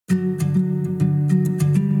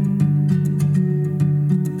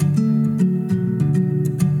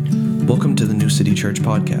City Church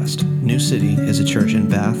podcast. New City is a church in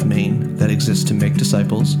Bath, Maine that exists to make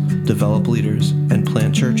disciples, develop leaders, and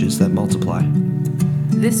plant churches that multiply.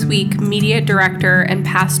 This week, Media Director and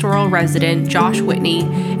Pastoral Resident Josh Whitney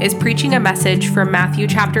is preaching a message from Matthew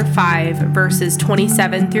chapter 5, verses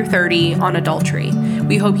 27 through 30 on adultery.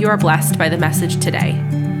 We hope you are blessed by the message today.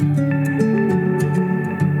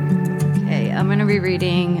 Okay, I'm going to be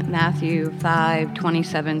reading Matthew 5,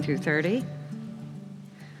 27 through 30.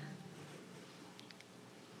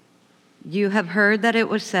 You have heard that it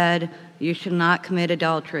was said, you shall not commit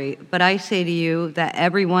adultery. But I say to you that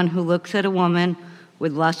everyone who looks at a woman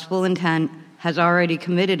with lustful intent has already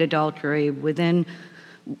committed adultery within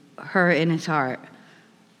her in his heart.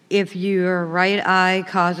 If your right eye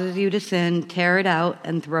causes you to sin, tear it out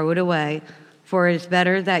and throw it away. For it is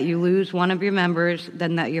better that you lose one of your members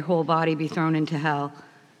than that your whole body be thrown into hell.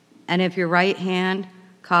 And if your right hand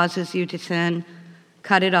causes you to sin,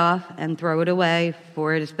 cut it off and throw it away,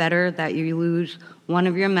 for it is better that you lose one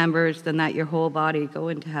of your members than that your whole body go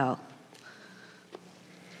into hell.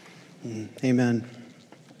 Amen.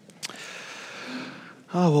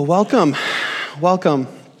 Oh, well, welcome.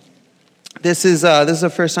 This is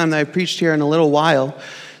the first time that I've preached here in a little while,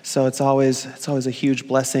 so it's always a huge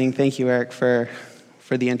blessing. Thank you, Eric, for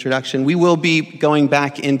the introduction. We will be going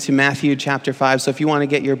back into Matthew chapter 5, so if you want to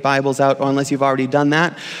get your Bibles out, or unless you've already done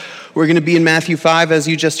that, we're going to be in Matthew 5, as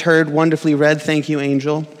you just heard, wonderfully read. Thank you,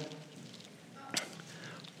 Angel.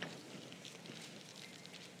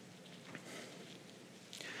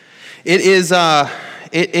 It is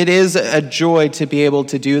a joy to be able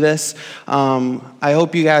to do this. I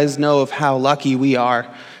hope you guys know of how lucky we are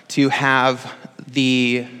to have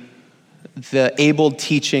the able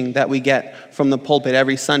teaching that we get from the pulpit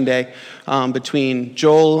every Sunday between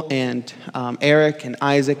Joel and Eric and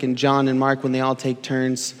Isaac and John and Mark when they all take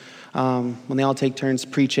turns.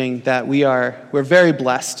 Preaching, that we're very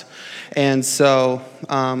blessed. And so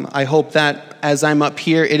I hope that as I'm up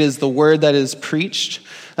here, it is the word that is preached.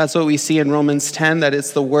 That's what we see in Romans 10, that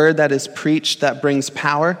it's the word that is preached that brings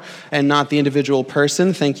power and not the individual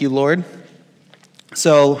person. Thank you, Lord.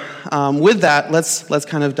 So with that, let's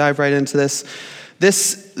kind of dive right into this.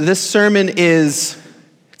 This sermon it's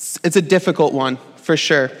a difficult one, for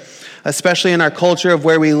sure, especially in our culture of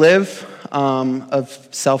where we live. Of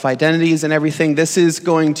self-identities and everything. This is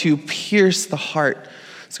going to pierce the heart.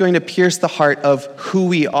 It's going to pierce the heart of who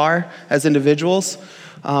we are as individuals.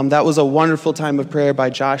 That was a wonderful time of prayer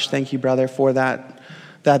by Josh. Thank you, brother, for that.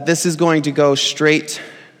 That this is going to go straight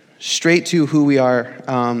to who we are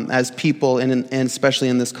as people, and especially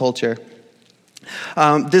in this culture.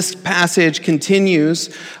 This passage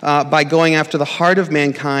continues by going after the heart of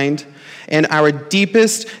mankind and our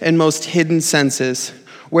deepest and most hidden senses,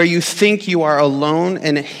 where you think you are alone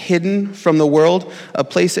and hidden from the world, a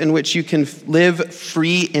place in which you can live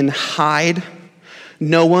free and hide.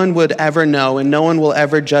 No one would ever know, and no one will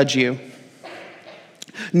ever judge you.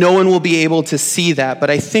 No one will be able to see that, but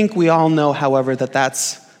I think we all know, however, that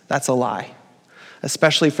that's a lie.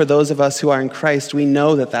 Especially for those of us who are in Christ, we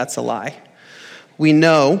know that that's a lie. We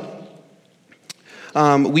know,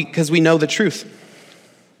 because we know the truth.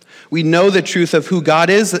 We know the truth of who God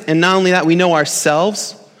is, and not only that, we know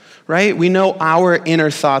ourselves. Right? We know our inner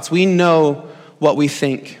thoughts. We know what we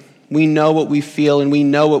think. We know what we feel, and we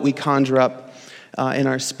know what we conjure up in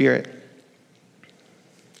our spirit.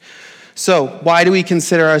 So, why do we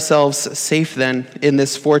consider ourselves safe then in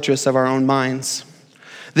this fortress of our own minds?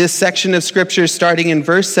 This section of Scripture, starting in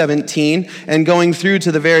verse 17 and going through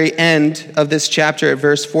to the very end of this chapter at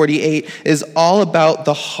verse 48, is all about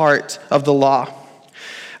the heart of the law.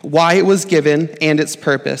 Why it was given and its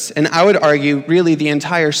purpose. And I would argue, really, the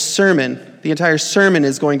entire sermon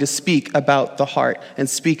is going to speak about the heart and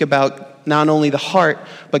speak about not only the heart,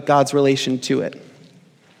 but God's relation to it.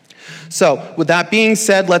 So, with that being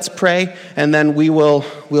said, let's pray, and then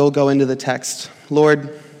we'll go into the text.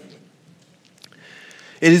 Lord,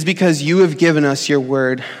 it is because you have given us your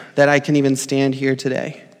word that I can even stand here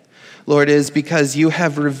today. Lord, it is because you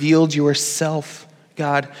have revealed yourself,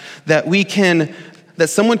 God, that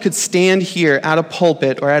someone could stand here at a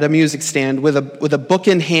pulpit or at a music stand with a book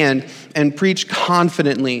in hand and preach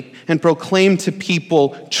confidently and proclaim to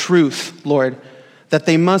people truth, Lord, that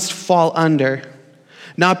they must fall under.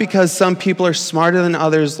 Not because some people are smarter than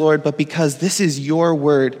others, Lord, but because this is your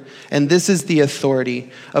word and this is the authority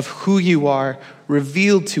of who you are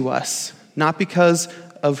revealed to us, not because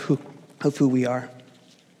of who we are.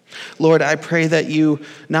 Lord, I pray that you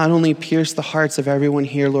not only pierce the hearts of everyone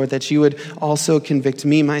here, Lord, that you would also convict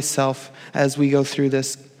me, myself, as we go through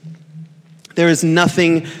this. There is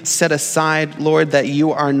nothing set aside, Lord, that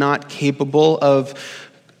you are not capable of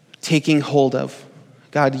taking hold of.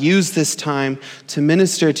 God, use this time to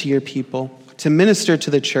minister to your people, to minister to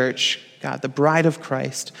the church, God, the bride of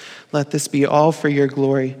Christ. Let this be all for your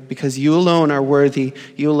glory, because you alone are worthy.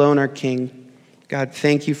 You alone are King. God,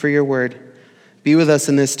 thank you for your word. Be with us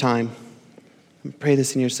in this time. I pray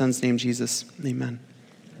this in your Son's name, Jesus. Amen.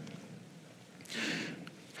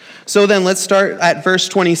 So then let's start at verse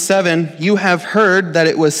 27. You have heard that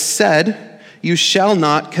it was said, you shall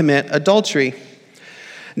not commit adultery.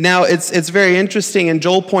 Now, it's very interesting, and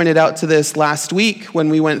Joel pointed out to this last week when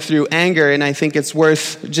we went through anger, and I think it's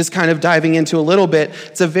worth just kind of diving into a little bit.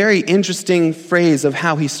 It's a very interesting phrase of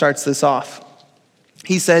how he starts this off.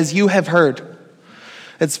 He says, you have heard.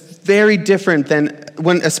 It's very different than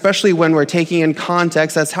especially when we're taking in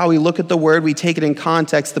context. That's how we look at the word. We take it in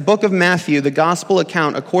context. The book of Matthew, the gospel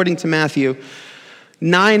account according to Matthew,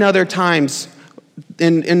 9 other times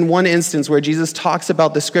in one instance where Jesus talks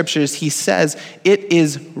about the scriptures, he says, it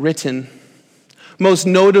is written. Most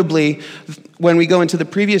notably, when we go into the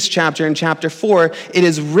previous chapter, in chapter 4, it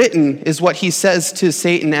is written is what he says to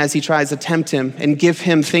Satan as he tries to tempt him and give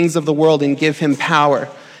him things of the world and give him power.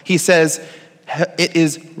 He says, it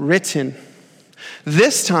is written.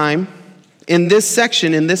 This time, in this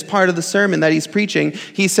section, in this part of the sermon that he's preaching,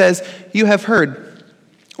 he says, you have heard.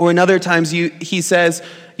 Or in other times, he says,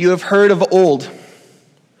 you have heard of old.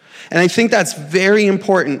 And I think that's very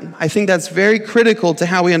important. I think that's very critical to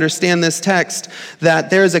how we understand this text, that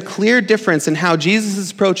there is a clear difference in how Jesus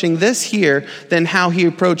is approaching this here than how he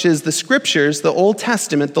approaches the scriptures, the Old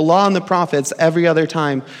Testament, the law and the prophets, every other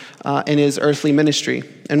time in his earthly ministry.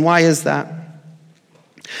 And why is that?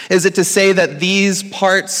 Is it to say that these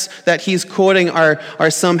parts that he's quoting are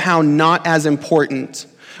somehow not as important?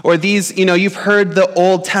 Or these, you've heard the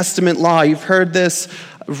Old Testament law, you've heard this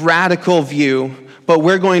radical view, but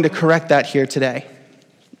we're going to correct that here today.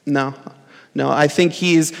 No, I think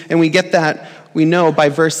and we get that, we know by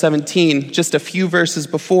verse 17, just a few verses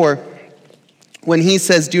before, when he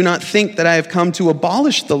says, do not think that I have come to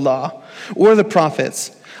abolish the law or the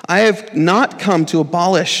prophets. I have not come to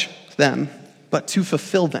abolish them, but to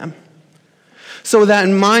fulfill them. So with that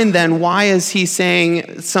in mind then, why is he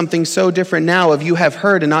saying something so different now of you have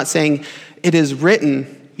heard and not saying it is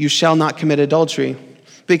written, you shall not commit adultery?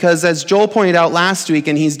 Because as Joel pointed out last week,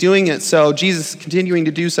 and he's doing it so, Jesus is continuing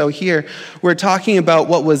to do so here, we're talking about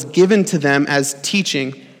what was given to them as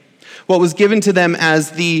teaching, what was given to them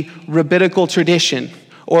as the rabbinical tradition,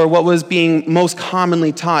 or what was being most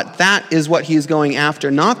commonly taught. That is what he's going after,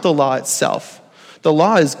 not the law itself. The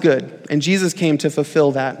law is good, and Jesus came to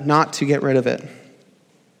fulfill that, not to get rid of it.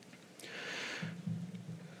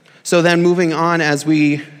 So then moving on as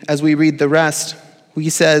we read the rest, he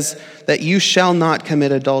says that you shall not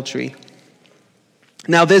commit adultery.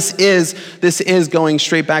 Now this is going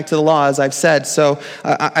straight back to the law, as I've said. So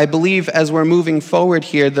I believe as we're moving forward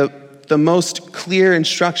here, the most clear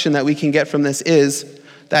instruction that we can get from this is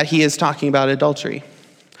that he is talking about adultery.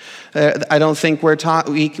 I don't think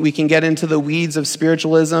we can get into the weeds of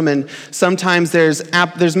spiritualism, and sometimes there's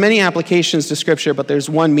many applications to Scripture, but there's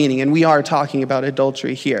one meaning, and we are talking about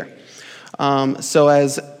adultery here. So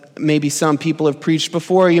as maybe some people have preached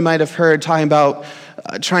before, you might have heard talking about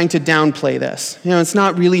trying to downplay this. It's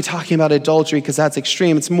not really talking about adultery because that's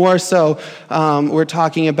extreme. It's more so we're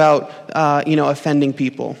talking about offending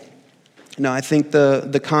people. No, I think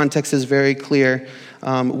the context is very clear.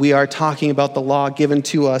 We are talking about the law given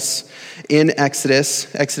to us in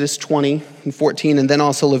Exodus 20 and 14, and then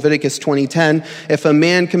also Leviticus 20:10. If a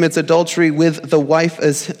man commits adultery with the wife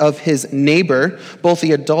of his neighbor, both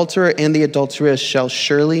the adulterer and the adulteress shall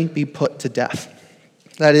surely be put to death.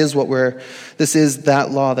 That is this is that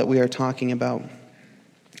law that we are talking about.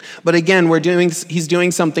 But again, he's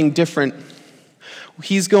doing something different.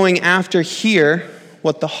 He's going after here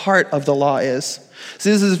what the heart of the law is. So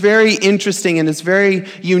this is very interesting, and it's very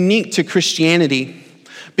unique to Christianity,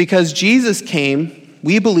 because Jesus came,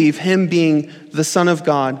 we believe him being the Son of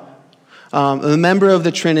God, a member of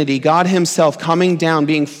the Trinity, God himself coming down,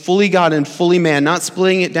 being fully God and fully man, not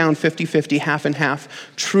splitting it down 50-50, half and half,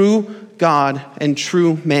 true God and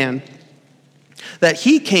true man. That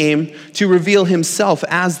he came to reveal himself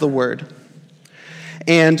as the Word.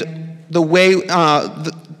 And the way,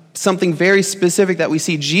 something very specific that we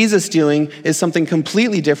see Jesus doing is something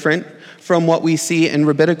completely different from what we see in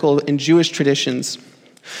rabbinical and Jewish traditions.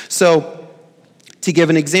 So, to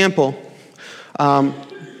give an example,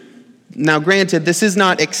 now granted, this is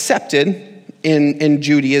not accepted in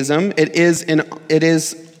Judaism. It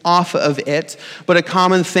is off of it, but a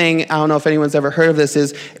common thing, I don't know if anyone's ever heard of this,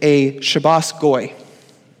 is a Shabbos Goy.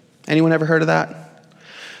 Anyone ever heard of that?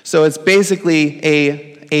 So it's basically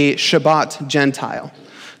a Shabbat Gentile.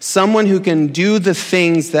 Someone who can do the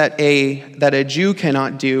things that a Jew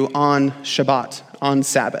cannot do on Shabbat, on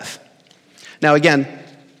Sabbath. Now again,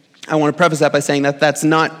 I want to preface that by saying that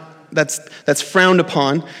that's frowned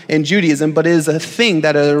upon in Judaism, but it is a thing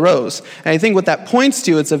that arose. And I think what that points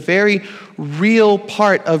to, it's a very real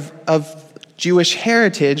part of Jewish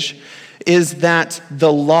heritage, is that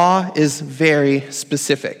the law is very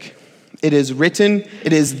specific. It is written,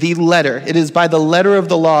 it is the letter. It is by the letter of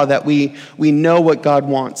the law that we know what God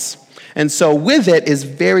wants. And so with it is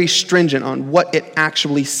very stringent on what it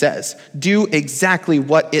actually says. Do exactly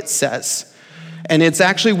what it says. And it's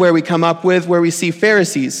actually where we see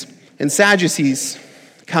Pharisees and Sadducees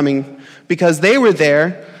coming, because they were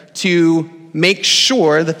there to make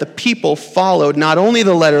sure that the people followed not only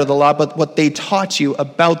the letter of the law, but what they taught you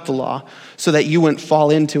about the law, so that you wouldn't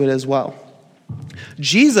fall into it as well.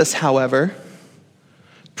 Jesus, however,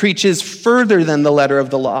 preaches further than the letter of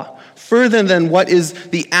the law, further than what is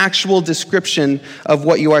the actual description of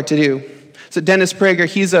what you are to do. So Dennis Prager,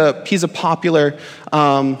 he's a popular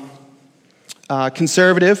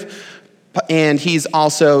conservative, and he's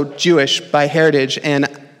also Jewish by heritage. And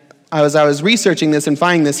as I was researching this and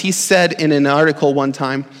finding this, he said in an article one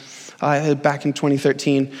time, back in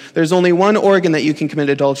 2013, there's only one organ that you can commit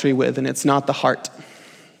adultery with, and it's not the heart.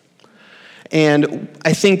 And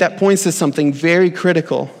I think that points to something very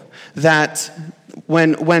critical, that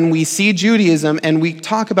when we see Judaism and we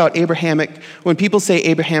talk about when people say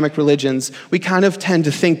Abrahamic religions, we kind of tend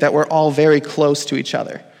to think that we're all very close to each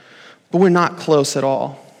other. But we're not close at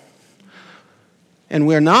all. And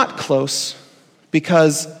we're not close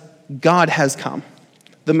because God has come.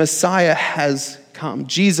 The Messiah has come.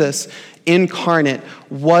 Jesus incarnate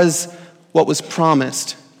was what was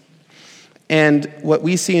promised. And what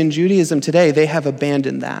we see in Judaism today, they have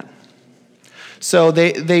abandoned that. So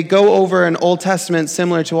they go over an Old Testament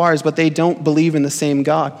similar to ours, but they don't believe in the same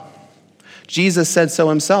God. Jesus said so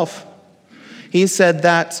himself. He said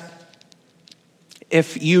that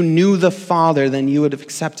if you knew the Father, then you would have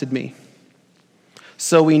accepted me.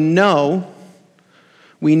 So we know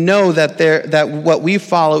that what we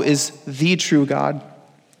follow is the true God.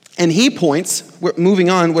 And he points, we're moving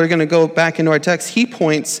on, we're going to go back into our text. He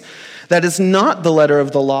points that it's not the letter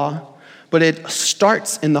of the law, but it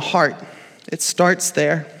starts in the heart. It starts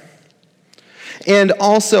there. And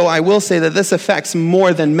also, I will say that this affects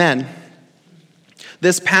more than men.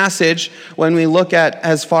 This passage, when we look at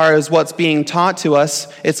as far as what's being taught to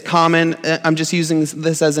us, it's common. I'm just using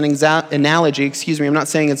this as an analogy. I'm not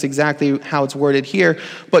saying it's exactly how it's worded here,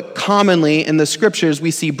 but commonly in the scriptures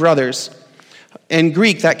we see brothers. In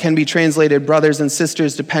Greek, that can be translated brothers and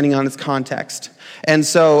sisters depending on its context. And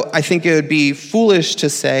so I think it would be foolish to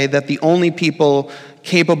say that the only people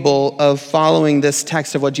capable of following this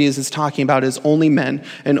text of what Jesus is talking about is only men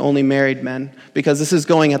and only married men, because this is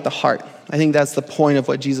going at the heart. I think that's the point of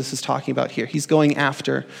what Jesus is talking about here. He's going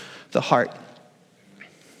after the heart.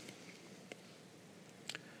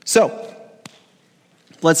 So,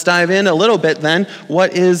 let's dive in a little bit then.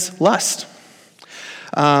 What is lust?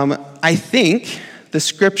 I think the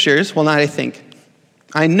scriptures,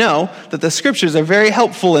 I know that the scriptures are very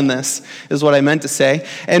helpful in this, is what I meant to say.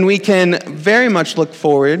 And we can very much look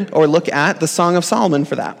at the Song of Solomon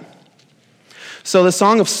for that. So the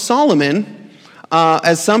Song of Solomon,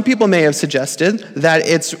 as some people may have suggested, that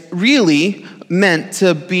it's really meant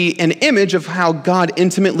to be an image of how God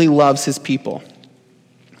intimately loves his people.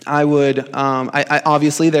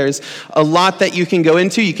 Obviously there's a lot that you can go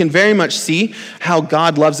into. You can very much see how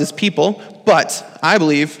God loves his people, but I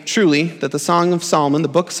believe truly that the Song of Solomon, the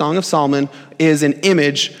book Song of Solomon, is an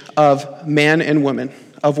image of man and woman,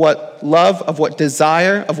 of what love, of what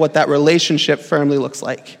desire, of what that relationship firmly looks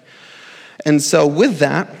like. And so with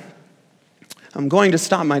that, I'm going to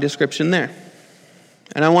stop my description there.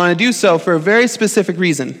 And I want to do so for a very specific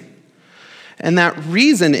reason. And that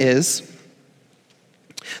reason is,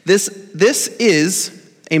 this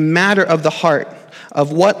is a matter of the heart,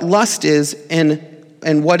 of what lust is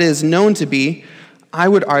and what is known to be, I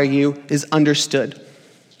would argue, is understood.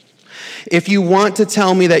 If you want to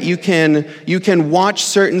tell me that you can watch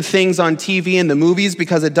certain things on TV and the movies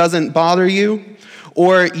because it doesn't bother you,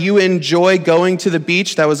 or you enjoy going to the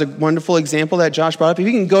beach, that was a wonderful example that Josh brought up. If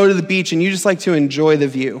you can go to the beach and you just like to enjoy the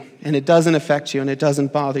view, and it doesn't affect you and it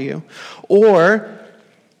doesn't bother you, or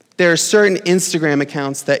there are certain Instagram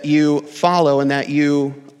accounts that you follow and that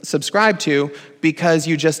you subscribe to because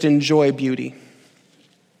you just enjoy beauty.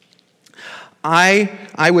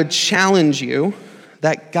 I would challenge you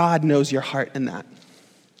that God knows your heart in that.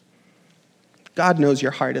 God knows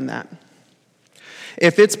your heart in that.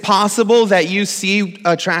 If it's possible that you see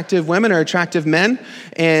attractive women or attractive men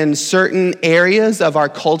in certain areas of our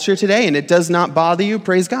culture today and it does not bother you,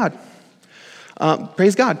 praise God.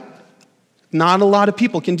 Praise God. Not a lot of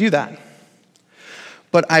people can do that.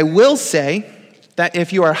 But I will say that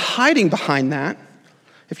if you are hiding behind that,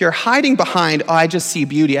 if you're hiding behind, oh, I just see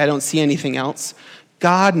beauty, I don't see anything else,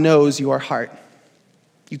 God knows your heart.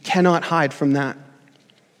 You cannot hide from that.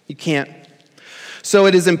 You can't. So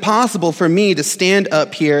it is impossible for me to stand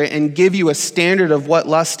up here and give you a standard of what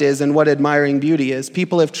lust is and what admiring beauty is.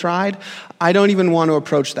 People have tried. I don't even want to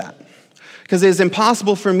approach that. Because it is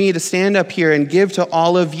impossible for me to stand up here and give to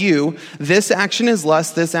all of you, this action is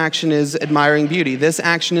lust, this action is admiring beauty. This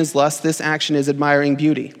action is lust, this action is admiring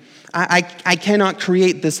beauty. I cannot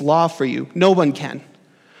create this law for you. No one can.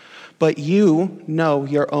 But you know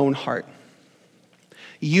your own heart.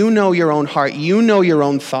 You know your own heart. You know your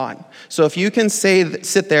own thought. So if you can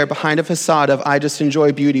sit there behind a facade of, I just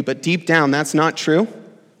enjoy beauty, but deep down that's not true,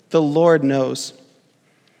 the Lord knows.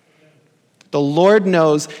 The Lord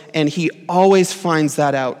knows, and he always finds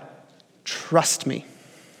that out. Trust me.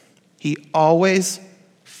 He always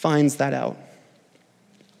finds that out.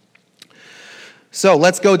 So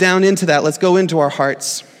let's go down into that. Let's go into our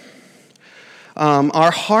hearts.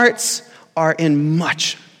 Our hearts are in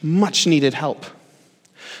much, much needed help.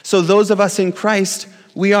 So those of us in Christ,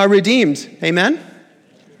 we are redeemed. Amen?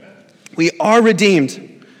 We are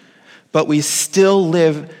redeemed, but we still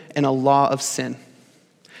live in a law of sin.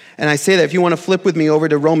 And I say that if you want to flip with me over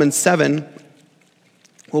to Romans 7,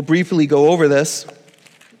 we'll briefly go over this.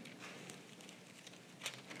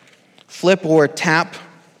 Flip or tap.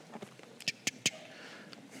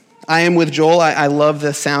 I am with Joel. I love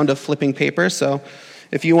the sound of flipping paper, so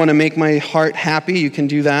if you want to make my heart happy, you can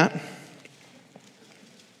do that.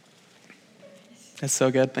 That's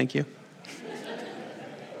so good. Thank you.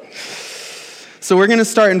 So we're going to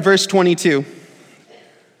start in verse 22.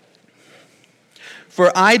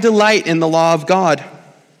 For I delight in the law of God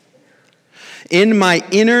in my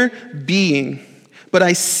inner being, but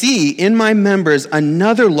I see in my members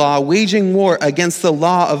another law waging war against the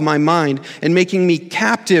law of my mind and making me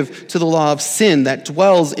captive to the law of sin that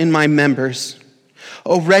dwells in my members.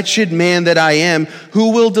 O wretched man that I am,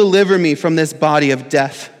 who will deliver me from this body of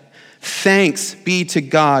death? Thanks be to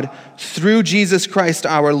God through Jesus Christ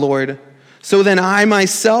our Lord. So then I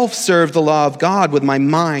myself serve the law of God with my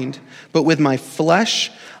mind, but with my flesh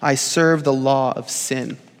I serve the law of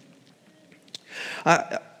sin.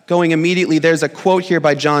 Going immediately, there's a quote here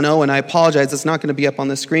by John Owen. I apologize, it's not going to be up on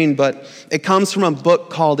the screen, but it comes from a book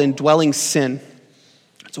called Indwelling Sin.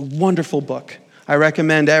 It's a wonderful book. I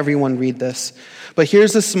recommend everyone read this. But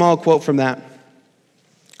here's a small quote from that.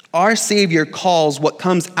 Our Savior calls what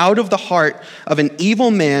comes out of the heart of an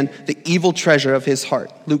evil man the evil treasure of his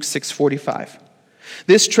heart. Luke 6:45.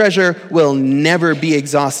 This treasure will never be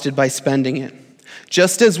exhausted by spending it.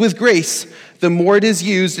 Just as with grace, the more it is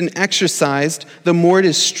used and exercised, the more it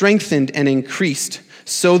is strengthened and increased,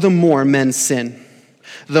 so the more men sin.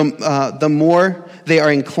 The more they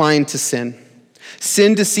are inclined to sin.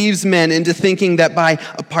 Sin deceives men into thinking that by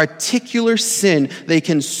a particular sin, they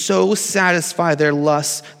can so satisfy their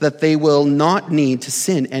lusts that they will not need to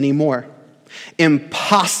sin anymore.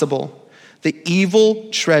 Impossible. The evil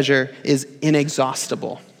treasure is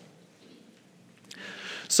inexhaustible.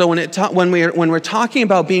 So when we're talking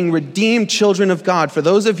about being redeemed children of God, for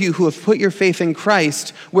those of you who have put your faith in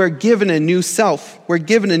Christ, we're given a new self. We're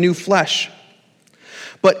given a new flesh.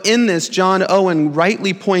 But in this, John Owen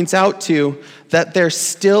rightly points out to that there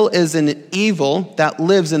still is an evil that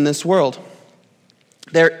lives in this world.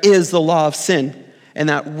 There is the law of sin, and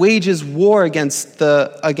that wages war against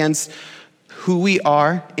who we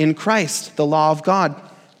are in Christ, the law of God.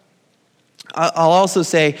 I'll also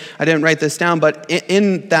say, I didn't write this down, but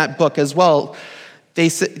in that book as well,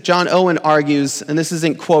 John Owen argues, and this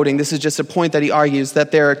isn't quoting, this is just a point that he argues,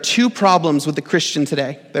 that there are two problems with the Christian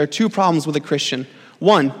today. There are two problems with the Christian.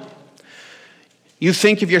 One, you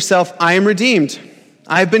think of yourself, I am redeemed.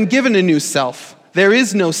 I've been given a new self. There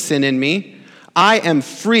is no sin in me. I am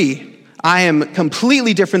free. I am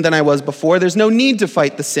completely different than I was before. There's no need to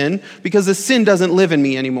fight the sin because the sin doesn't live in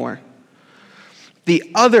me anymore.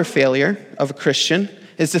 The other failure of a Christian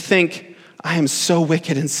is to think, I am so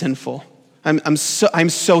wicked and sinful. I'm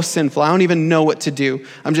so sinful. I don't even know what to do.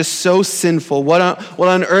 I'm just so sinful. What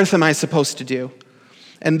on earth am I supposed to do?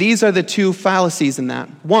 And these are the two fallacies in that.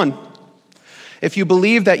 One, if you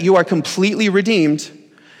believe that you are completely redeemed,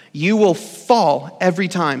 you will fall every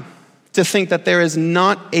time to think that there is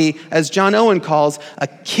not as John Owen calls, a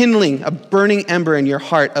kindling, a burning ember in your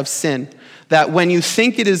heart of sin, that when you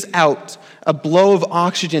think it is out, a blow of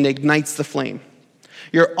oxygen ignites the flame.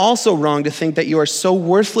 You're also wrong to think that you are so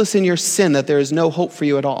worthless in your sin that there is no hope for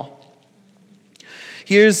you at all.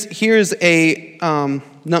 Here's a, no,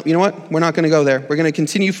 you know what? We're not going to go there. We're going to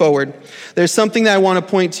continue forward. There's something that I want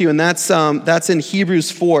to point to, and that's in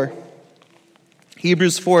Hebrews 4.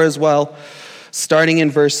 Hebrews 4 as well, starting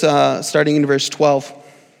in verse 12.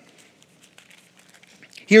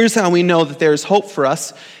 Here's how we know that there is hope for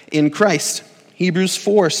us in Christ. Hebrews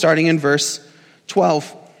 4, starting in verse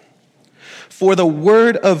 12. For the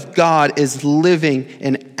word of God is living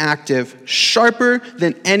and active, sharper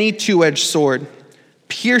than any two-edged sword,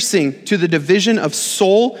 piercing to the division of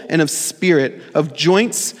soul and of spirit, of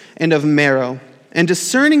joints and of marrow, and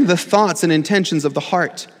discerning the thoughts and intentions of the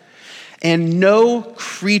heart. And no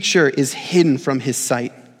creature is hidden from his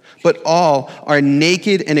sight, but all are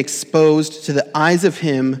naked and exposed to the eyes of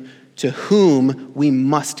him to whom we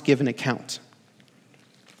must give an account.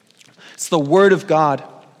 It's the word of God.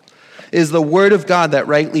 It is the word of God that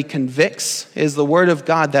rightly convicts. It is the word of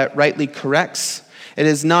God that rightly corrects. It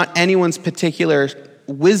is not anyone's particular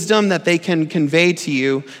wisdom that they can convey to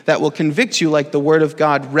you that will convict you like the word of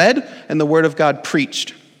God read and the word of God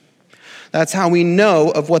preached. That's how we know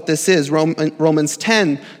of what this is. Romans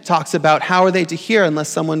 10 talks about how are they to hear unless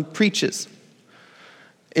someone preaches.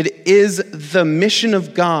 It is the mission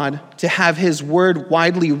of God to have his word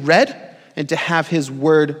widely read and to have his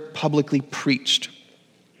word publicly preached.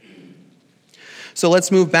 So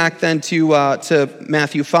let's move back then to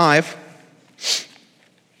Matthew 5.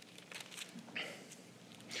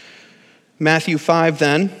 Matthew 5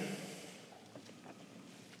 then.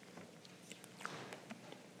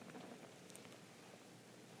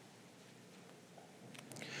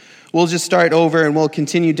 We'll just start over and we'll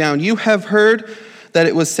continue down. You have heard that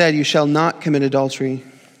it was said, you shall not commit adultery.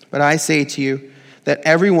 But I say to you that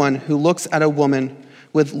everyone who looks at a woman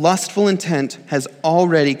with lustful intent has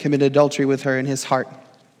already committed adultery with her in his heart.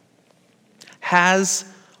 Has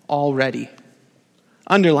already.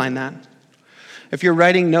 Underline that. If you're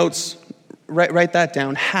writing notes, write that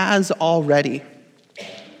down. Has already.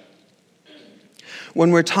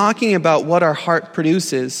 When we're talking about what our heart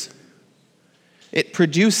produces, it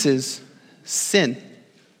produces sin.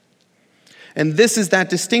 And this is that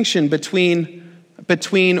distinction between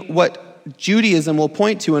what Judaism will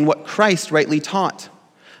point to and what Christ rightly taught.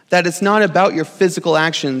 That it's not about your physical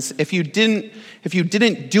actions. If you didn't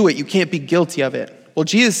do it, you can't be guilty of it. Well,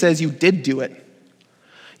 Jesus says you did do it.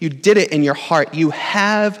 You did it in your heart. You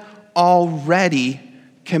have already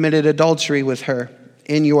committed adultery with her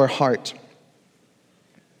in your heart.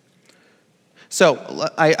 So,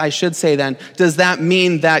 I should say then, does that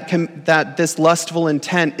mean that this lustful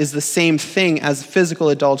intent is the same thing as physical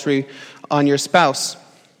adultery on your spouse?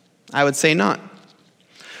 I would say not.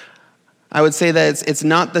 I would say that it's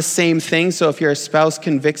not the same thing. So if your spouse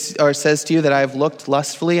convicts or says to you that I've looked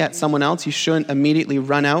lustfully at someone else, you shouldn't immediately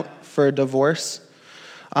run out for a divorce.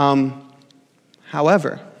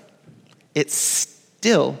 However, it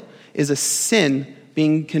still is a sin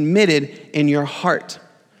being committed in your heart.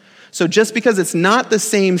 So just because it's not the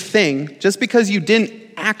same thing, just because you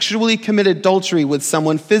didn't actually commit adultery with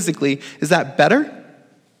someone physically, is that better?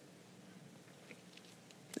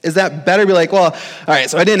 Is that better? Be like, well, all right,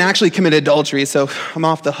 so I didn't actually commit adultery, so I'm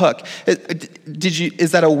off the hook.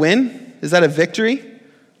 Is that a win? Is that a victory?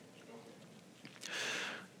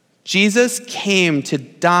 Jesus came to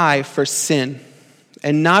die for sin,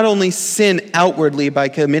 and not only sin outwardly by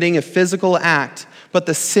committing a physical act, but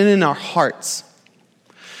the sin in our hearts.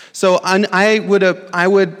 So I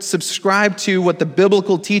would subscribe to what the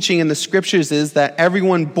biblical teaching in the scriptures is, that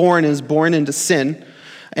everyone born is born into sin.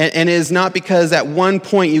 And it is not because at one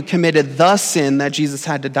point you committed the sin that Jesus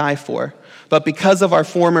had to die for, but because of our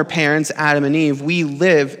former parents, Adam and Eve, we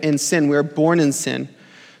live in sin. We are born in sin.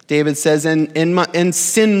 David says, in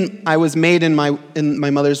sin I was made in my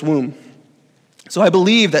mother's womb. So I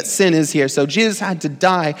believe that sin is here. So Jesus had to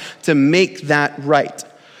die to make that right.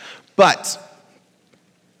 But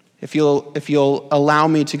if you'll allow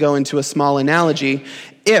me to go into a small analogy,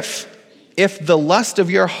 if the lust of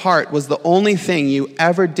your heart was the only thing you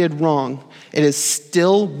ever did wrong, it is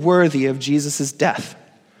still worthy of Jesus' death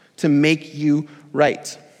to make you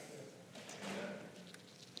right.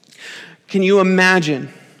 Can you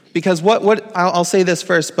imagine? Because I'll say this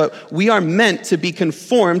first, but we are meant to be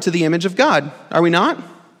conformed to the image of God, are we not?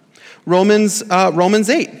 Romans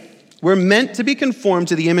 8. We're meant to be conformed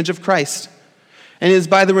to the image of Christ. And it is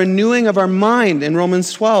by the renewing of our mind in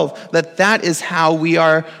Romans 12 that is how we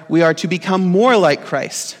are to become more like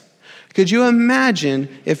Christ. Could you imagine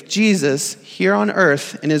if Jesus here on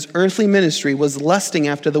earth in his earthly ministry was lusting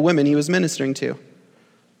after the women he was ministering to?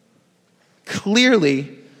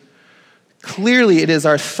 Clearly, Clearly, it is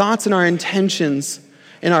our thoughts and our intentions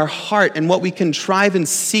in our heart and what we contrive in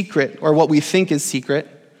secret, or what we think is secret,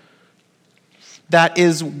 that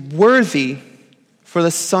is worthy for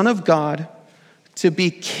the Son of God to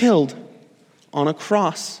be killed on a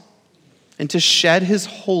cross and to shed his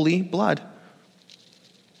holy blood.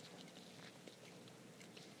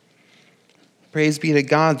 Praise be to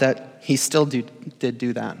God that he still did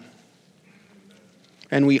do that.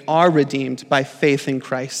 And we are redeemed by faith in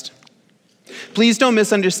Christ. Please don't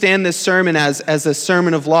misunderstand this sermon as a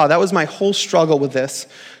sermon of law. That was my whole struggle with this,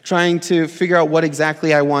 trying to figure out what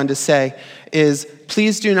exactly I wanted to say, is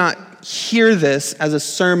please do not hear this as a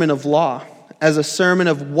sermon of law, as a sermon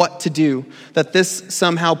of what to do, that this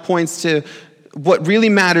somehow points to what really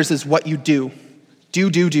matters is what you do.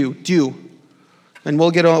 Do. And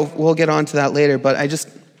we'll get on to that later, but I just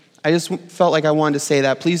felt like I wanted to say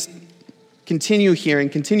that. Please continue hearing,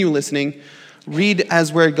 continue listening. Read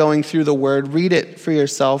as we're going through the word. Read it for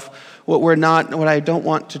yourself. What I don't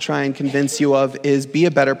want to try and convince you of is be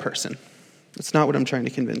a better person. That's not what I'm trying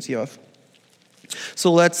to convince you of.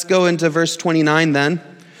 So let's go into verse 29 then.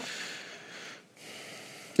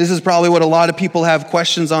 This is probably what a lot of people have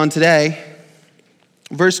questions on today.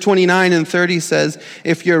 Verse 29 and 30 says,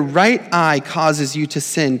 "If your right eye causes you to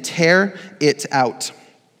sin, tear it out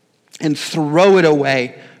and throw it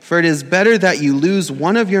away. For it is better that you lose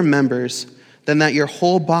one of your members than that your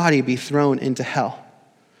whole body be thrown into hell.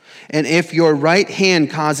 And if your right hand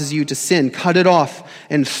causes you to sin, cut it off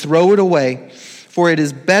and throw it away. For it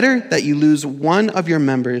is better that you lose one of your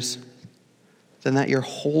members than that your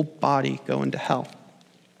whole body go into hell."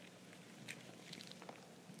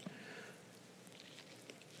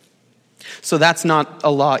 So that's not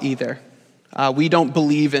a law either. We don't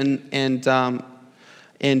believe in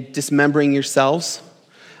dismembering yourselves.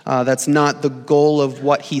 That's not the goal of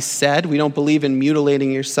what he said. We don't believe in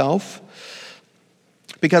mutilating yourself.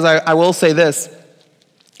 Because I will say this,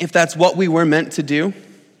 if that's what we were meant to do,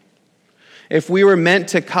 if we were meant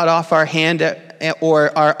to cut off our hand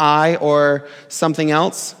or our eye or something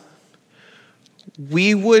else,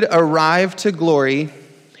 we would arrive to glory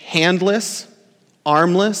handless,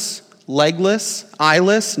 armless, legless,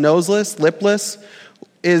 eyeless, noseless, lipless,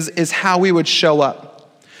 is how we would show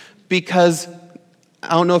up. Because, I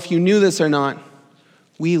don't know if you knew this or not,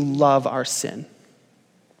 we love our sin.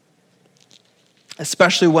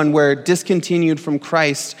 Especially when we're discontinued from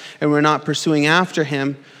Christ and we're not pursuing after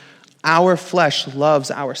him, our flesh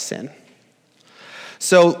loves our sin.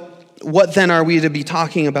 So, what then are we to be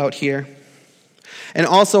talking about here? And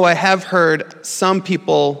also, I have heard some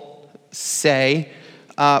people say,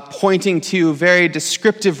 pointing to very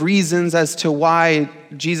descriptive reasons as to why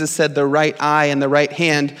Jesus said the right eye and the right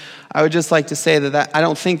hand. I would just like to say that I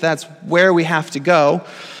don't think that's where we have to go.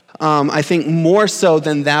 I think more so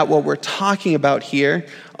than that, what we're talking about here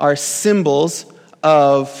are symbols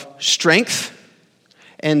of strength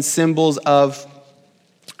and symbols of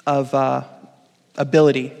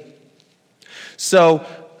ability. So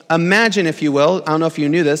imagine, if you will, I don't know if you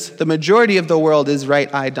knew this, the majority of the world is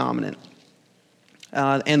right eye dominant.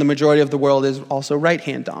 And the majority of the world is also right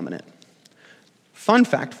hand dominant. Fun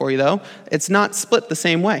fact for you though, it's not split the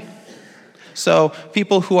same way. So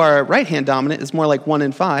people who are right hand dominant is more like 1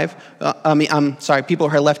 in 5. People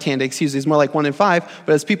who are left handed, is more like 1 in 5.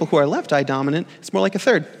 But as people who are left eye dominant, it's more like a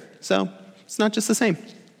third. So it's not just the same.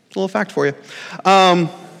 It's a little fact for you.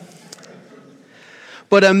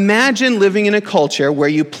 But imagine living in a culture where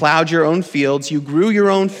you plowed your own fields, you grew your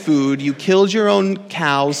own food, you killed your own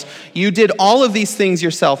cows, you did all of these things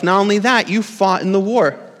yourself. Not only that, you fought in the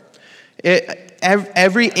war.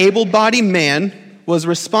 Every able-bodied man was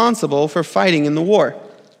responsible for fighting in the war.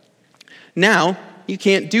 Now, you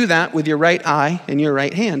can't do that with your right eye and your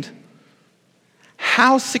right hand.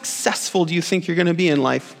 How successful do you think you're going to be in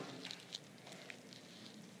life?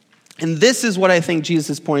 And this is what I think Jesus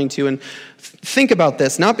is pointing to. And think about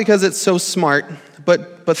this, not because it's so smart,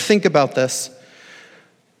 but think about this.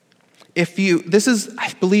 This is,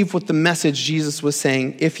 I believe, what the message Jesus was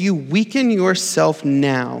saying. If you weaken yourself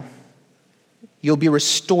now, you'll be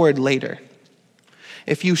restored later.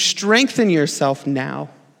 If you strengthen yourself now,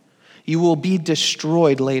 you will be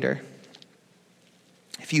destroyed later.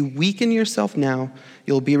 If you weaken yourself now,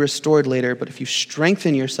 you'll be restored later. But if you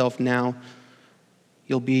strengthen yourself now,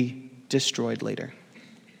 you'll be destroyed later.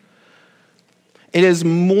 It is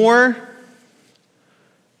more,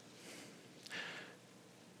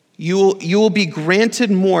 you will be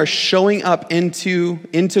granted more showing up into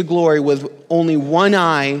glory with only one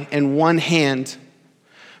eye and one hand,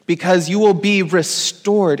 because you will be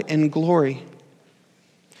restored in glory.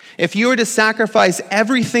 If you were to sacrifice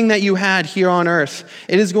everything that you had here on earth,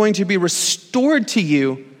 it is going to be restored to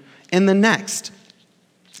you in the next.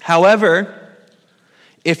 However,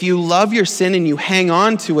 if you love your sin and you hang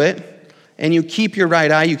on to it, and you keep your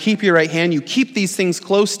right eye, you keep your right hand, you keep these things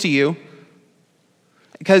close to you,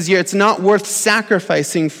 because it's not worth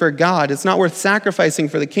sacrificing for God, it's not worth sacrificing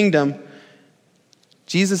for the kingdom,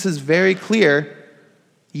 Jesus is very clear,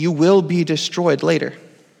 you will be destroyed later.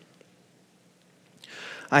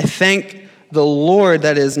 I thank the Lord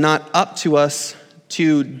that it is not up to us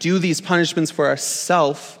to do these punishments for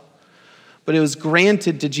ourselves, but it was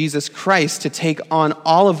granted to Jesus Christ to take on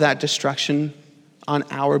all of that destruction on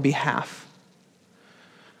our behalf.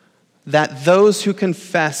 That those who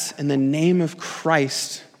confess in the name of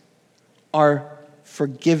Christ are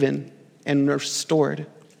forgiven and restored.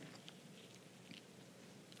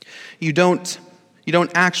 You don't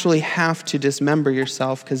actually have to dismember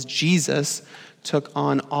yourself because Jesus took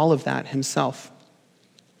on all of that himself.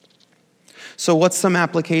 So what's some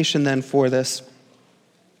application then for this?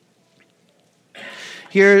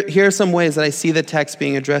 Here are some ways that I see the text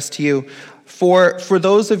being addressed to you. For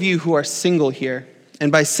those of you who are single here,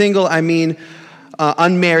 and by single I mean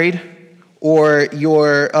unmarried, or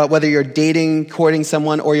whether you're dating, courting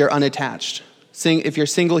someone, or you're unattached. If you're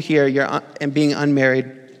single here and being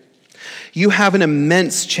unmarried, you have an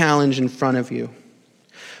immense challenge in front of you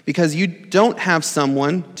because you don't have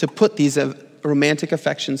someone to put these romantic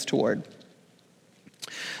affections toward.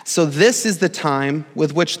 So this is the time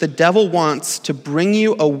with which the devil wants to bring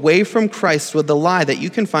you away from Christ with the lie that you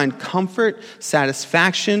can find comfort,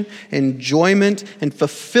 satisfaction, enjoyment, and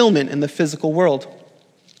fulfillment in the physical world.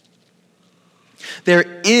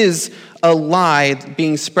 There is a lie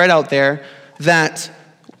being spread out there that,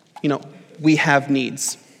 we have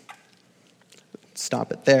needs.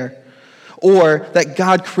 Stop it there. Or that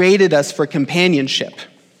God created us for companionship.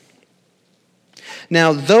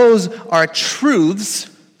 Now, those are truths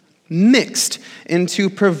mixed into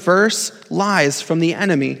perverse lies from the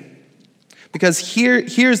enemy. Because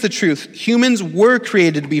here's the truth. Humans were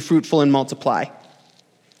created to be fruitful and multiply.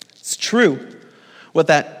 It's true. What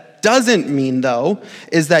that doesn't mean, though,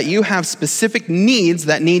 is that you have specific needs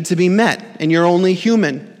that need to be met, and you're only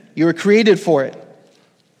human. You were created for it.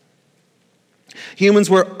 Humans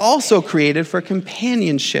were also created for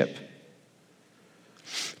companionship,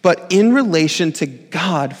 but in relation to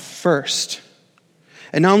God first.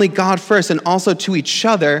 And not only God first, and also to each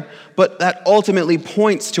other, but that ultimately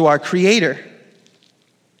points to our Creator.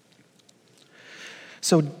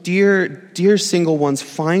 So, dear single ones,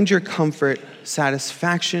 find your comfort,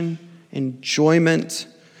 satisfaction, enjoyment,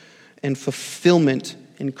 and fulfillment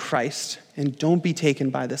in Christ. And don't be taken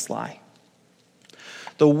by this lie.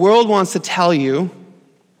 The world wants to tell you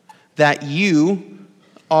that you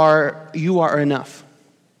are enough.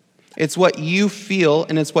 It's what you feel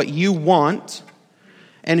and it's what you want.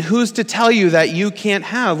 And who's to tell you that you can't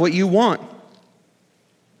have what you want?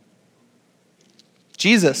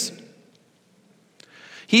 Jesus.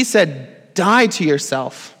 He said, die to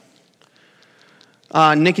yourself.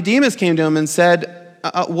 Nicodemus came to him and said,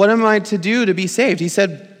 what am I to do to be saved? He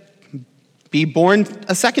said, be born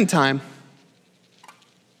a second time.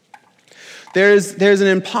 There's an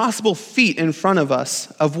impossible feat in front of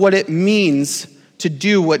us of what it means to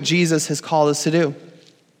do what Jesus has called us to do. And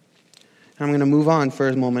I'm going to move on for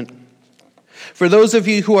a moment. For those of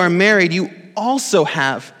you who are married, you also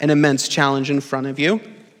have an immense challenge in front of you.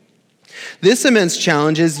 This immense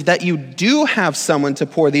challenge is that you do have someone to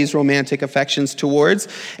pour these romantic affections towards,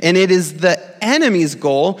 and it is the enemy's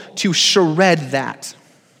goal to shred that.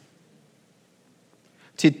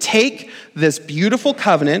 To take this beautiful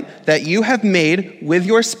covenant that you have made with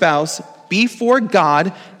your spouse before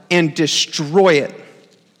God and destroy it.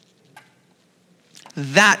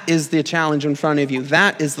 That is the challenge in front of you.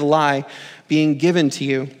 That is the lie being given to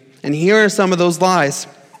you. And here are some of those lies.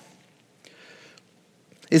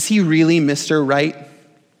 Is he really Mr. Right?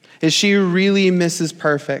 Is she really Mrs.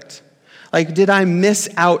 Perfect? Like, did I miss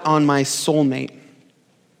out on my soulmate?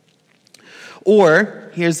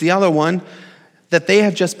 Or, here's the other one, that they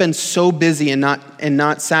have just been so busy and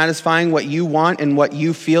not satisfying what you want and what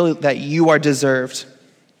you feel that you are deserved.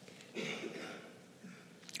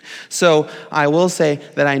 So I will say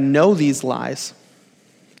that I know these lies,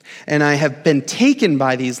 and I have been taken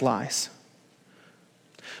by these lies.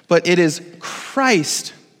 But it is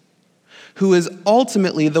Christ who is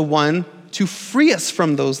ultimately the one to free us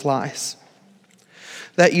from those lies.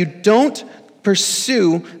 That you don't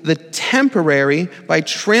pursue the temporary by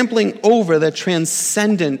trampling over the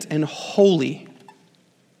transcendent and holy.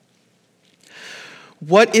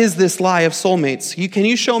 What is this lie of soulmates? Can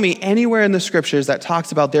you show me anywhere in the scriptures that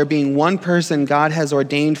talks about there being one person God has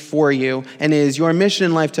ordained for you, and it is your mission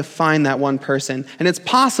in life to find that one person? And it's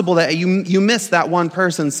possible that you miss that one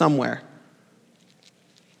person somewhere.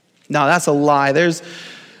 No, that's a lie.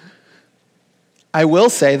 I will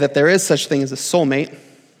say that there is such thing as a soulmate.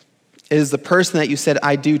 It is the person that you said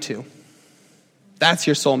I do to. That's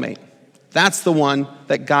your soulmate. That's the one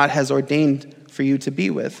that God has ordained for you to be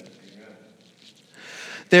with.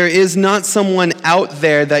 There is not someone out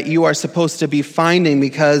there that you are supposed to be finding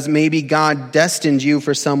because maybe God destined you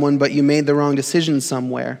for someone, but you made the wrong decision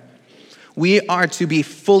somewhere. We are to be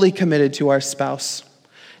fully committed to our spouse.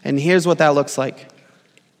 And here's what that looks like.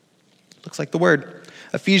 Looks like the word.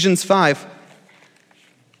 Ephesians 5.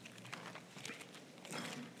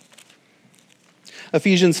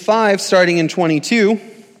 Ephesians 5, starting in 22.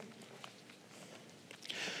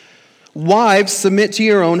 Wives, submit to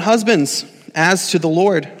your own husbands, as to the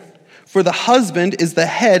Lord. For the husband is the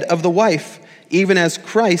head of the wife, even as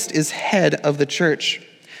Christ is head of the church,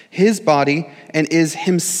 his body, and is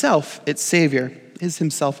himself its Savior. Is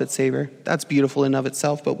himself its Savior. That's beautiful in of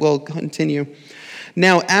itself, but we'll continue.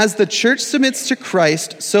 Now, as the church submits to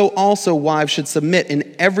Christ, so also wives should submit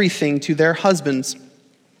in everything to their husbands.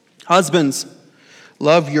 Husbands,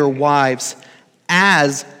 love your wives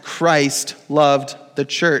as Christ loved the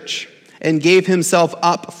church and gave himself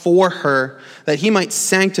up for her, that he might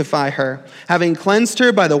sanctify her, having cleansed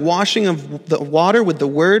her by the washing of the water with the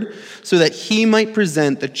word, so that he might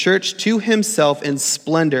present the church to himself in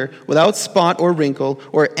splendor, without spot or wrinkle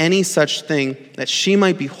or any such thing, that she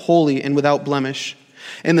might be holy and without blemish.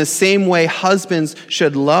 In the same way, husbands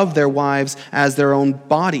should love their wives as their own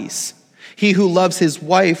bodies. He who loves his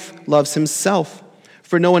wife loves himself,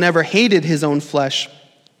 for no one ever hated his own flesh,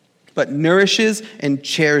 but nourishes and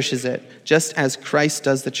cherishes it, just as Christ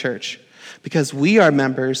does the church, because we are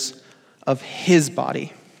members of his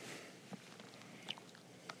body.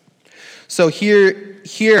 So here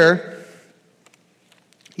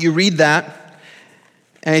you read that,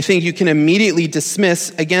 and I think you can immediately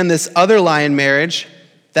dismiss, again, this other lie in marriage,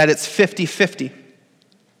 that it's 50-50.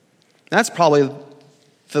 That's probably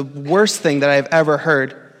the worst thing that I've ever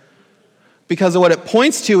heard, because of what it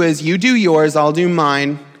points to is you do yours, I'll do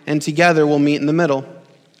mine, and together we'll meet in the middle.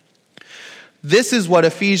 This is what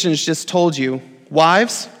Ephesians just told you.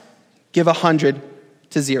 Wives, give 100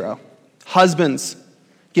 to 0. Husbands,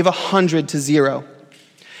 give 100 to 0.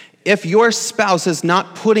 If your spouse is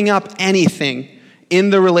not putting up anything in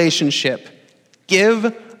the relationship,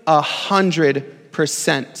 give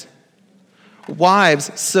 100%.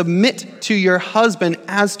 Wives, submit to your husband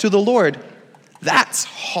as to the Lord. That's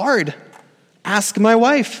hard. Ask my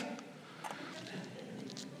wife.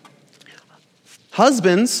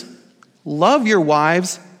 Husbands, love your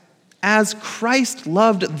wives as Christ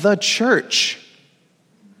loved the church.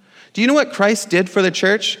 Do you know what Christ did for the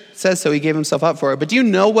church? It says so, he gave himself up for it. But do you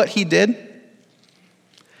know what he did?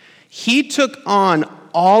 He took on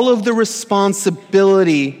all of the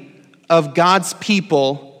responsibility of God's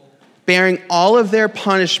people, bearing all of their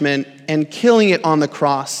punishment and killing it on the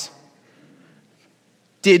cross.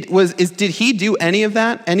 Did he do any of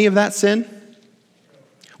that sin?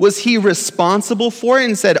 Was he responsible for it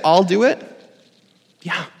and said, I'll do it?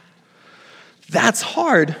 Yeah. That's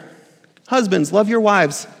hard. Husbands, love your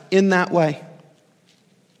wives in that way.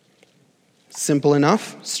 Simple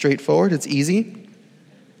enough, straightforward, it's easy.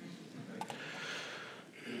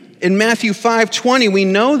 In Matthew 5:20, we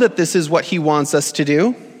know that this is what he wants us to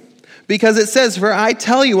do, because it says, for I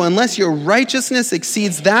tell you, unless your righteousness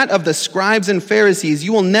exceeds that of the scribes and Pharisees,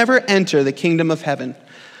 you will never enter the kingdom of heaven.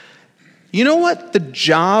 You know what the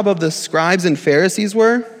job of the scribes and Pharisees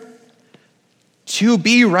were? To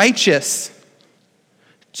be righteous,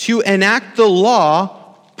 to enact the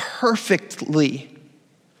law perfectly.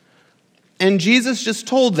 And Jesus just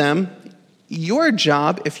told them, your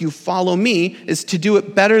job, if you follow me, is to do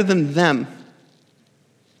it better than them.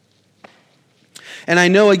 And I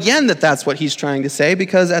know again that that's what he's trying to say,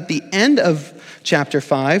 because at the end of chapter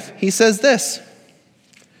 5, he says this: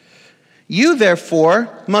 you,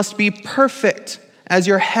 therefore, must be perfect as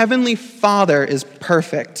your heavenly Father is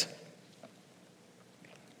perfect.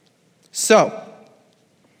 So,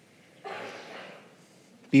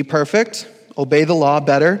 be perfect, obey the law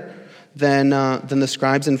better than the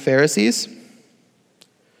scribes and Pharisees.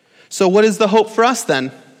 So what is the hope for us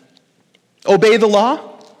then? Obey the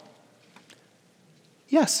law?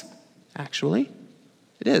 Yes, actually,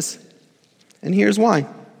 it is. And here's why.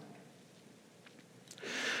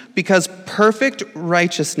 Because perfect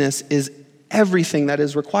righteousness is everything that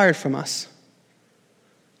is required from us.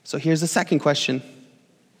 So here's the second question.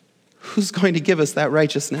 who's going to give us that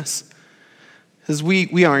righteousness? Because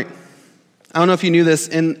we aren't. I don't know if you knew this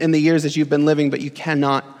in the years that you've been living, but you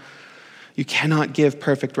cannot give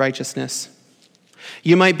perfect righteousness.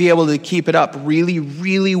 You might be able to keep it up really,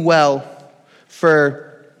 really well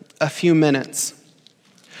for a few minutes.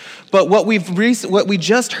 But what we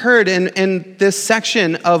just heard in this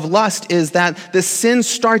section of lust is that the sin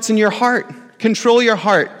starts in your heart. Control your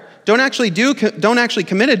heart. Don't actually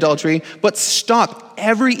commit adultery, but stop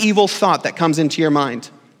every evil thought that comes into your mind.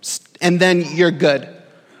 And then you're good.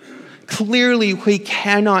 Clearly, we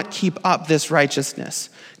cannot keep up this righteousness.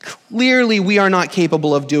 Clearly, we are not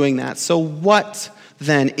capable of doing that. So what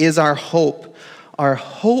then is our hope? Our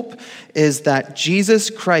hope is that Jesus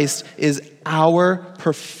Christ is our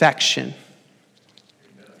perfection.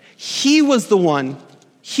 He was the one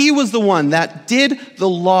that did the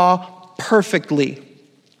law perfectly.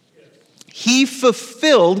 He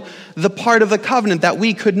fulfilled the part of the covenant that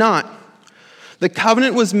we could not. The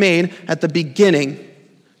covenant was made at the beginning.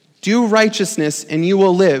 Do righteousness and you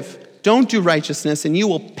will live. Don't do righteousness and you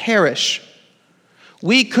will perish.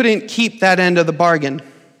 We couldn't keep that end of the bargain.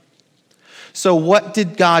 So what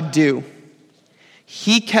did God do?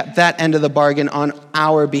 He kept that end of the bargain on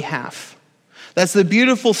our behalf. That's the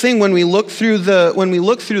beautiful thing when we look through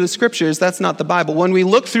the scriptures. That's not the Bible. When we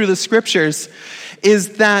look through the scriptures,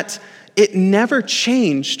 is that it never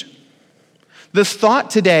changed. The thought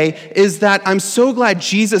today is that I'm so glad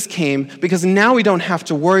Jesus came because now we don't have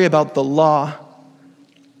to worry about the law.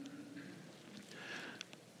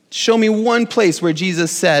 Show me one place where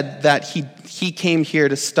Jesus said that he came here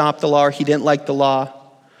to stop the law or he didn't like the law.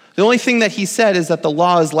 The only thing that he said is that the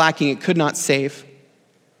law is lacking. It could not save.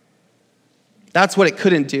 That's what it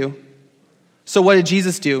couldn't do. So what did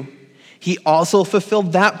Jesus do? He also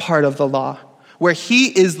fulfilled that part of the law where he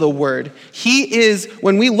is the word. He is,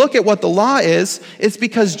 when we look at what the law is, it's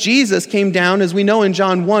because Jesus came down, as we know in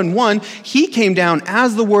John 1:1, he came down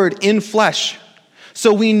as the word in flesh.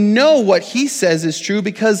 So we know what he says is true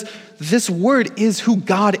because this word is who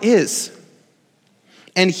God is.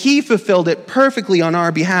 And he fulfilled it perfectly on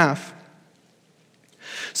our behalf.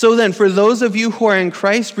 So then, for those of you who are in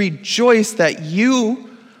Christ, rejoice that you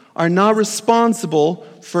are not responsible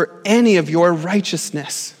for any of your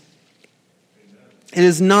righteousness. It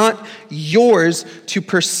is not yours to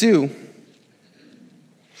pursue.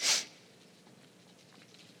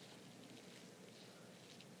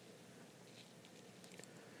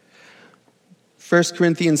 First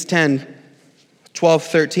Corinthians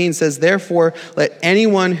 10:12-13 says, "Therefore, let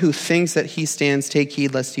anyone who thinks that he stands take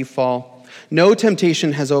heed lest he fall. No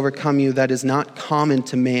temptation has overcome you that is not common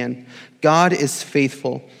to man. God is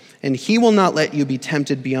faithful, and he will not let you be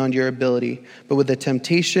tempted beyond your ability. But with the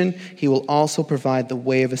temptation, he will also provide the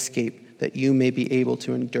way of escape, that you may be able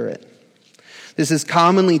to endure it." This is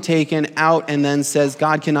commonly taken out and then says,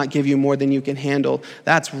 God cannot give you more than you can handle.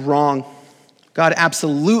 That's wrong. God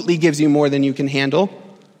absolutely gives you more than you can handle.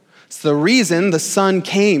 It's the reason the Son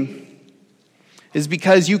came, is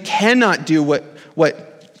because you cannot do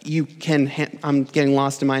what you can. I'm getting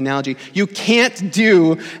lost in my analogy. You can't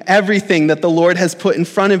do everything that the Lord has put in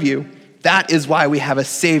front of you. That is why we have a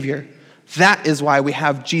Savior. That is why we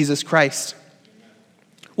have Jesus Christ.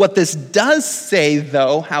 What this does say,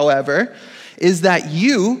 though, however, is that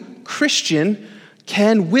you, Christian,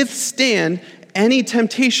 can withstand any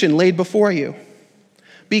temptation laid before you.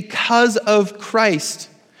 Because of Christ,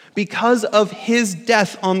 because of his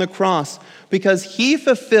death on the cross, because he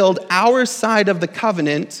fulfilled our side of the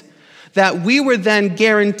covenant, that we were then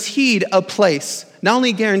guaranteed a place. Not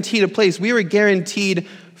only guaranteed a place, we were guaranteed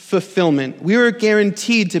fulfillment. We were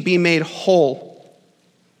guaranteed to be made whole.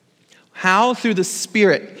 How? Through the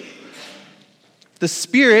Spirit. The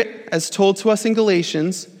Spirit, as told to us in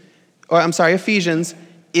Ephesians,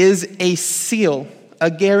 is a seal, a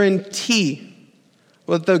guarantee.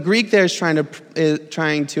 What the Greek there is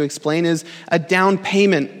trying to explain is a down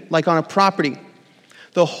payment, like on a property.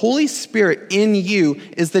 The Holy Spirit in you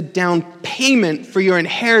is the down payment for your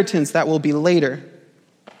inheritance that will be later.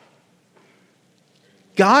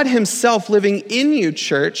 God himself living in you,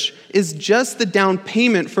 church, is just the down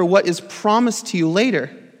payment for what is promised to you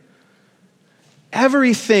later.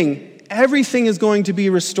 Everything is going to be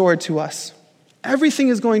restored to us. Everything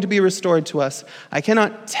is going to be restored to us. I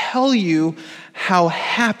cannot tell you how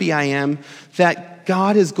happy I am that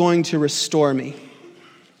God is going to restore me.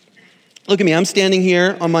 Look at me, I'm standing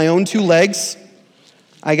here on my own two legs.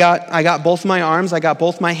 I got both my arms, I got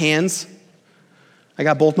both my hands, I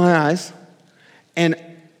got both my eyes, and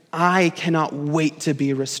I cannot wait to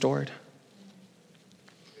be restored.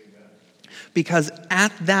 Because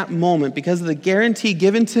at that moment, because of the guarantee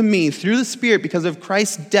given to me through the Spirit, because of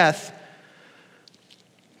Christ's death,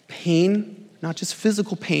 pain, not just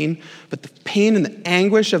physical pain, but the pain and the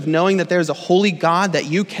anguish of knowing that there's a holy God that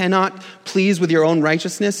you cannot please with your own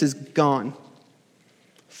righteousness is gone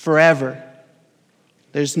forever.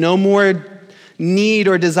 There's no more need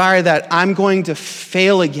or desire that I'm going to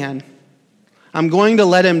fail again. I'm going to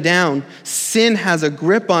let him down. Sin has a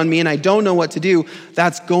grip on me and I don't know what to do.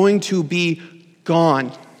 That's going to be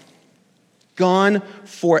gone. Gone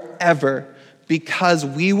forever, because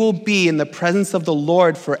we will be in the presence of the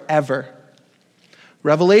Lord forever.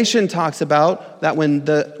 Revelation talks about that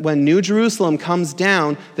when New Jerusalem comes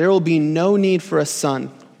down, there will be no need for a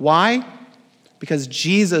sun. Why? Because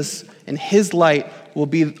Jesus and his light will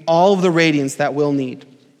be all of the radiance that we'll need.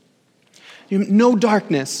 No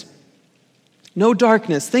darkness. No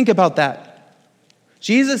darkness. Think about that.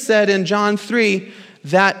 Jesus said in John 3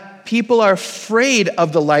 that people are afraid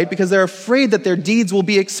of the light because they're afraid that their deeds will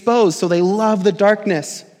be exposed, so they love the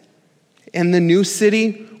darkness. In the new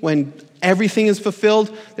city, when everything is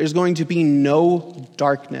fulfilled, there's going to be no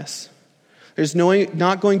darkness. There's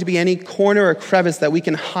not going to be any corner or crevice that we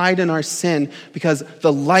can hide in our sin, because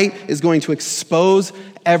the light is going to expose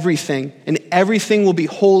everything, and everything will be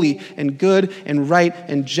holy and good and right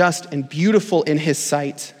and just and beautiful in his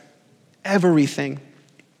sight. Everything.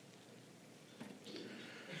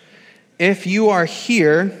 If you are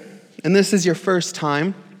here, and this is your first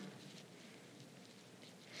time,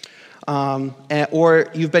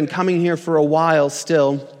 or you've been coming here for a while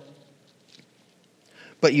still,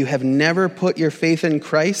 but you have never put your faith in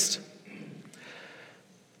Christ,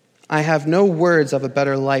 I have no words of a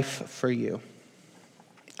better life for you.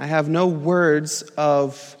 I have no words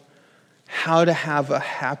of how to have a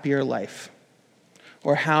happier life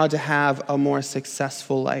or how to have a more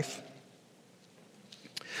successful life.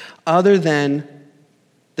 Other than,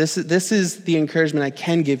 this is the encouragement I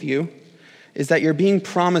can give you, is that you're being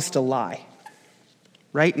promised a lie.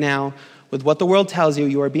 Right now, with what the world tells you,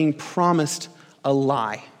 you are being promised a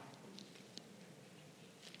lie.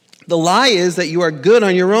 The lie is that you are good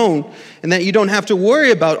on your own and that you don't have to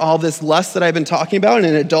worry about all this lust that I've been talking about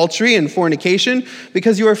and adultery and fornication,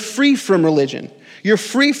 because you are free from religion. You're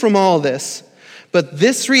free from all this. But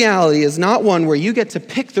this reality is not one where you get to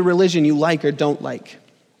pick the religion you like or don't like.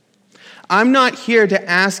 I'm not here to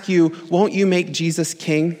ask you, won't you make Jesus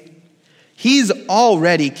king? He's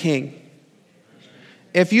already king.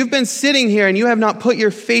 If you've been sitting here and you have not put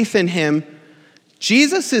your faith in him,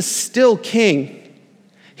 Jesus is still king.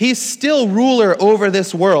 He's still ruler over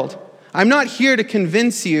this world. I'm not here to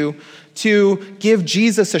convince you to give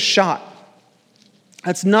Jesus a shot.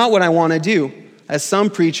 That's not what I want to do. As some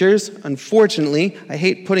preachers, unfortunately, I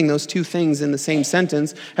hate putting those two things in the same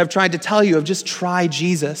sentence, have tried to tell you of just try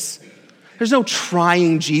Jesus. There's no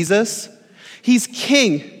trying Jesus. He's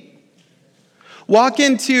king. Walk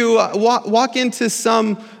into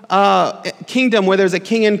some kingdom where there's a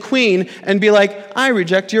king and queen and be like, I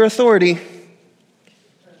reject your authority.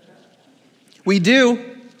 We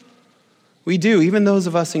do. Even those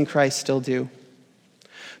of us in Christ still do.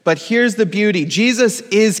 But here's the beauty. Jesus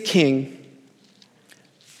is king.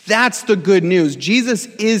 That's the good news. Jesus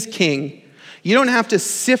is king. You don't have to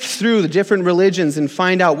sift through the different religions and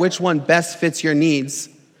find out which one best fits your needs.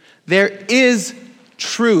 There is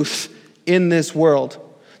truth in this world.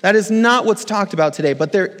 That is not what's talked about today,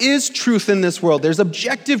 but there is truth in this world. There's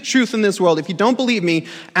objective truth in this world. If you don't believe me,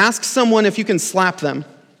 ask someone if you can slap them.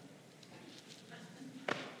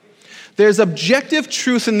 There's objective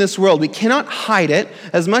truth in this world. We cannot hide it.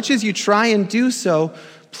 As much as you try and do so,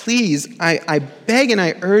 please, I beg and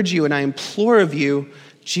I urge you and I implore of you,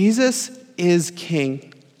 Jesus is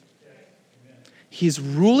king. He's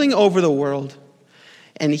ruling over the world,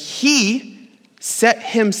 and he set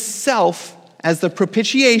himself as the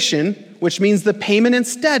propitiation, which means the payment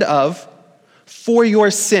instead of, for your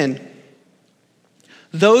sin.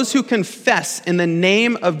 Those who confess in the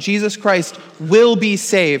name of Jesus Christ will be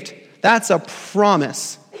saved. That's a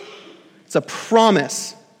promise. It's a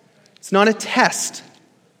promise. It's not a test.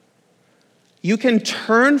 You can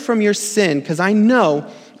turn from your sin, because I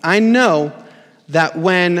know that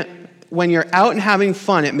when you're out and having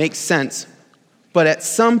fun, it makes sense. But at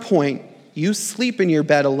some point, you sleep in your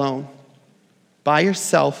bed alone, by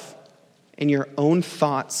yourself, in your own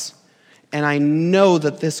thoughts. And I know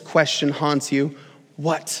that this question haunts you.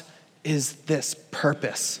 What is this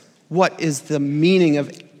purpose? What is the meaning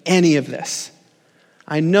of any of this?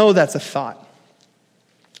 I know that's a thought.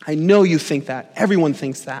 I know you think that. Everyone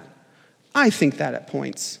thinks that. I think that at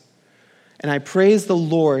points. And I praise the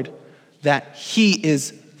Lord that he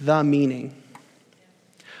is the meaning.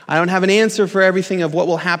 I don't have an answer for everything of what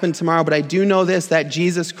will happen tomorrow, but I do know this, that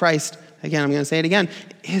Jesus Christ, again, I'm going to say it again,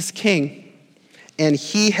 is King. And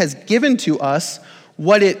he has given to us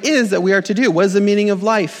what it is that we are to do. What is the meaning of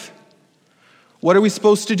life? What are we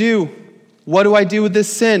supposed to do? What do I do with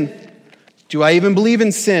this sin? Do I even believe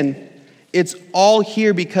in sin? It's all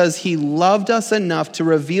here because he loved us enough to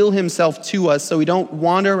reveal himself to us so we don't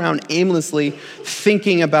wander around aimlessly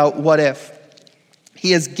thinking about what if.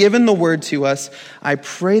 He has given the word to us. I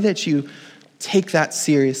pray that you take that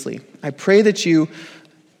seriously. I pray that you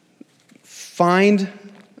find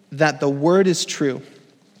that the word is true.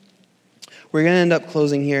 We're going to end up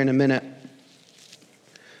closing here in a minute.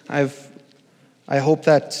 I hope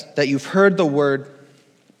that you've heard the word.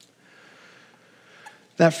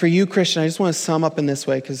 That for you, Christian, I just want to sum up in this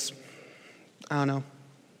way because, I don't know,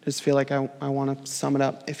 I just feel like I want to sum it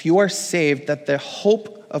up. If you are saved, that the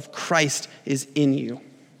hope of Christ is in you.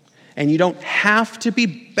 And you don't have to be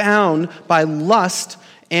bound by lust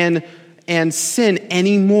and sin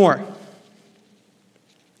anymore.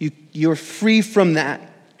 You're free from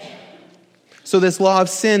that. So this law of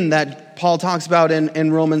sin that Paul talks about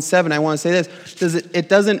in Romans 7, I want to say this. It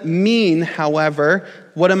doesn't mean, however,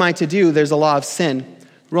 what am I to do? There's a law of sin.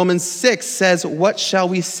 Romans 6 says, what shall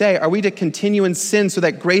we say? Are we to continue in sin so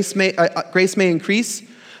that grace may increase?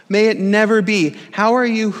 May it never be. How are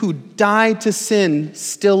you who died to sin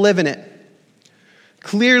still live in it?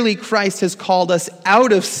 Clearly, Christ has called us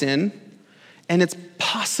out of sin, and it's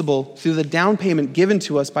possible through the down payment given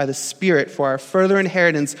to us by the Spirit for our further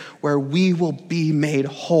inheritance where we will be made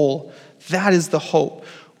whole. That is the hope.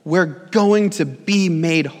 We're going to be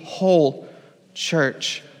made whole,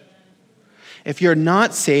 church. If you're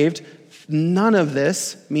not saved, none of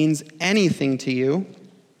this means anything to you.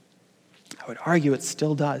 I would argue it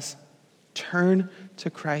still does. Turn to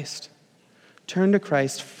Christ. Turn to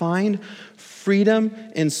Christ. Find freedom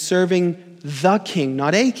in serving the King,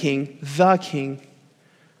 not a king, the King.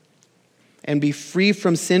 And be free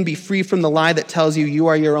from sin. Be free from the lie that tells you you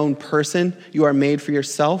are your own person. You are made for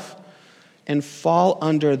yourself. And fall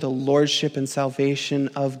under the lordship and salvation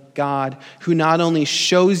of God, who not only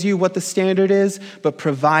shows you what the standard is, but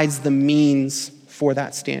provides the means for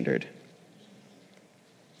that standard.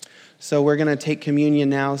 So we're going to take communion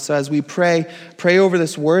now. So as we pray over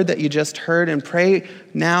this word that you just heard, and pray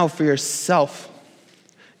now for yourself.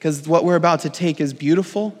 Because what we're about to take is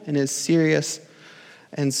beautiful and is serious.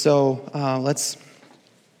 And so let's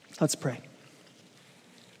pray.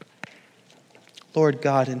 Lord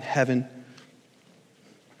God in heaven,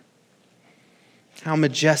 how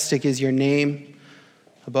majestic is your name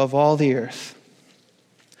above all the earth.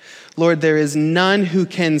 Lord, there is none who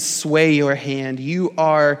can sway your hand. You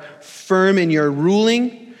are firm in your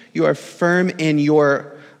ruling. You are firm in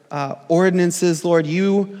your ordinances, Lord.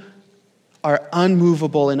 You are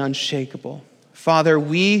unmovable and unshakable. Father,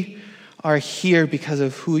 we are here because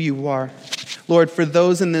of who you are. Lord, for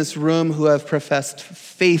those in this room who have professed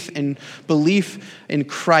faith and belief in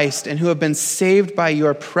Christ and who have been saved by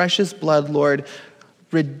your precious blood, Lord,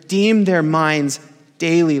 redeem their minds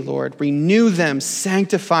daily, Lord. Renew them,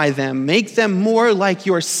 sanctify them, make them more like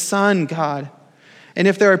your Son, God. And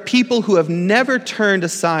if there are people who have never turned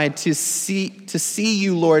aside to see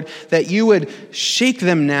you, Lord, that you would shake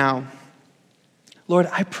them now. Lord,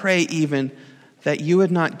 I pray even that you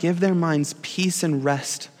would not give their minds peace and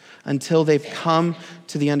rest until they've come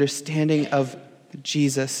to the understanding of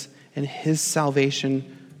Jesus and his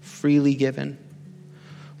salvation freely given.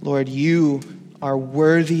 Lord, you are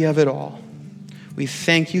worthy of it all. We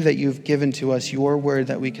thank you that you've given to us your word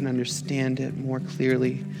that we can understand it more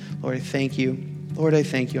clearly. Lord, I thank you. Lord, I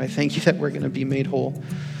thank you. I thank you that we're going to be made whole.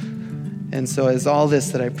 And so as all this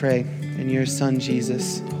that I pray in your Son,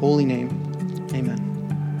 Jesus' holy name, amen.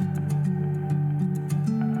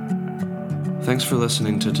 Thanks for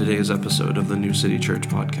listening to today's episode of the New City Church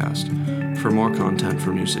podcast. For more content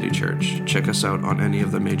from New City Church, check us out on any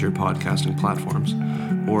of the major podcasting platforms.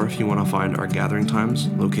 Or if you want to find our gathering times,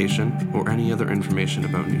 location, or any other information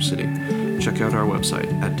about New City, check out our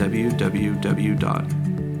website at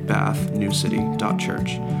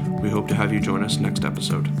www.bathnewcity.church. We hope to have you join us next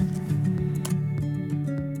episode.